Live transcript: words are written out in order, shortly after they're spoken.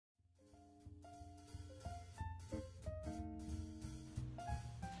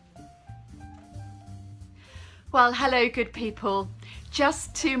Well, hello, good people.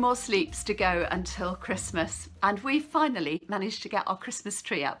 Just 2 more sleeps to go until Christmas, and we finally managed to get our Christmas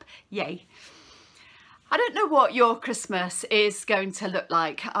tree up. Yay. I don't know what your Christmas is going to look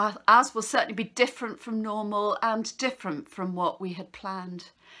like. Ours will certainly be different from normal and different from what we had planned.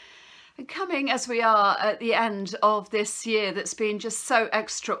 And coming as we are at the end of this year that's been just so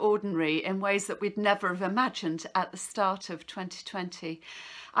extraordinary in ways that we'd never have imagined at the start of 2020,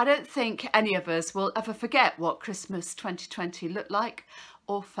 I don't think any of us will ever forget what Christmas 2020 looked like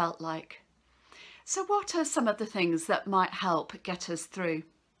or felt like. So what are some of the things that might help get us through?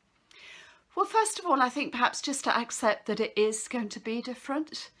 Well, first of all, I think perhaps just to accept that it is going to be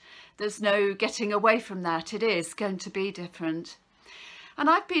different. There's no getting away from that. It is going to be different. And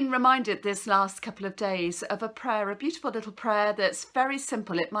I've been reminded this last couple of days of a prayer, a beautiful little prayer that's very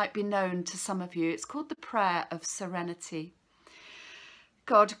simple. It might be known to some of you. It's called the Prayer of Serenity.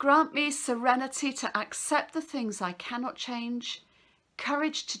 God, grant me serenity to accept the things I cannot change,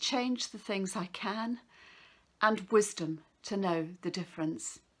 courage to change the things I can, and wisdom to know the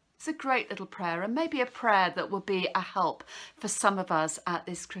difference. It's a great little prayer, and maybe a prayer that will be a help for some of us at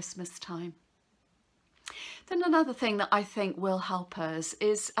this Christmas time. Then another thing that I think will help us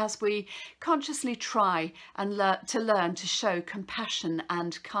is as we consciously try and learn to show compassion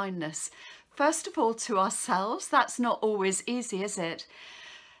and kindness. First of all, to ourselves. That's not always easy, is it?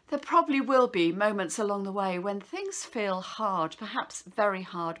 There probably will be moments along the way when things feel hard, perhaps very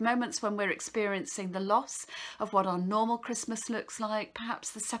hard, moments when we're experiencing the loss of what our normal Christmas looks like,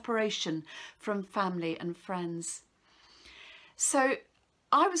 perhaps the separation from family and friends. So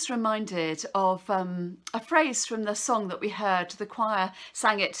I was reminded of a phrase from the song that we heard. The choir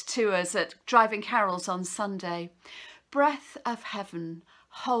sang it to us at Driving Carols on Sunday. Breath of heaven,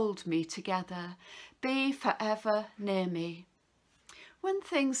 hold me together, be forever near me. When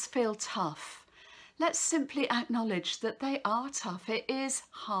things feel tough, let's simply acknowledge that they are tough. It is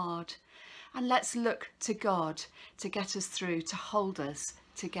hard. And let's look to God to get us through, to hold us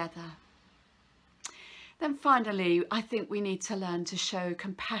together. Then finally, I think we need to learn to show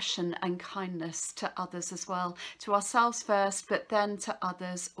compassion and kindness to others as well, to ourselves first, but then to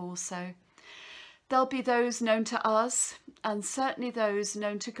others also. There'll be those known to us, and certainly those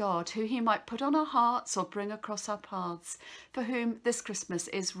known to God, who he might put on our hearts or bring across our paths, for whom this Christmas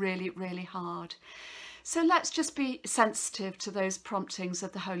is really, really hard. So let's just be sensitive to those promptings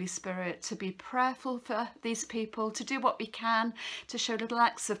of the Holy Spirit, to be prayerful for these people, to do what we can to show little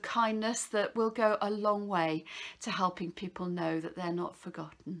acts of kindness that will go a long way to helping people know that they're not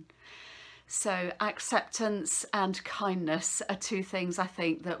forgotten. So acceptance and kindness are 2 things I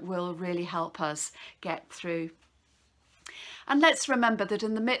think that will really help us get through. And let's remember that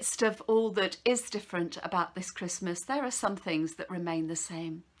in the midst of all that is different about this Christmas, there are some things that remain the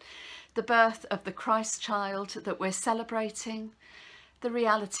same. The birth of the Christ child that we're celebrating, the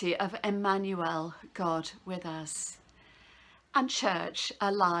reality of Emmanuel, God with us. And church,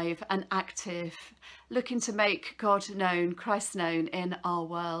 alive and active, looking to make God known, Christ known in our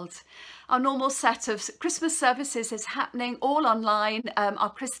world. Our normal set of Christmas services is happening all online.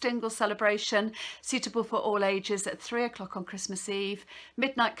 Our Christingle celebration, suitable for all ages, at 3 o'clock on Christmas Eve.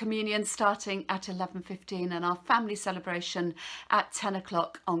 Midnight communion starting at 11:15, and our family celebration at 10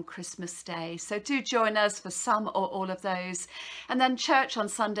 o'clock on Christmas Day. So do join us for some or all of those. And then church on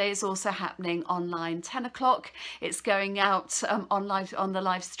Sunday is also happening online, 10 o'clock. It's going out on the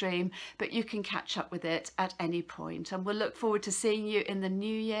live stream, but you can catch up with it at any point. And we'll look forward to seeing you in the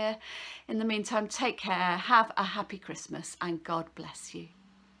new year. In the meantime, take care, have a happy Christmas, and God bless you.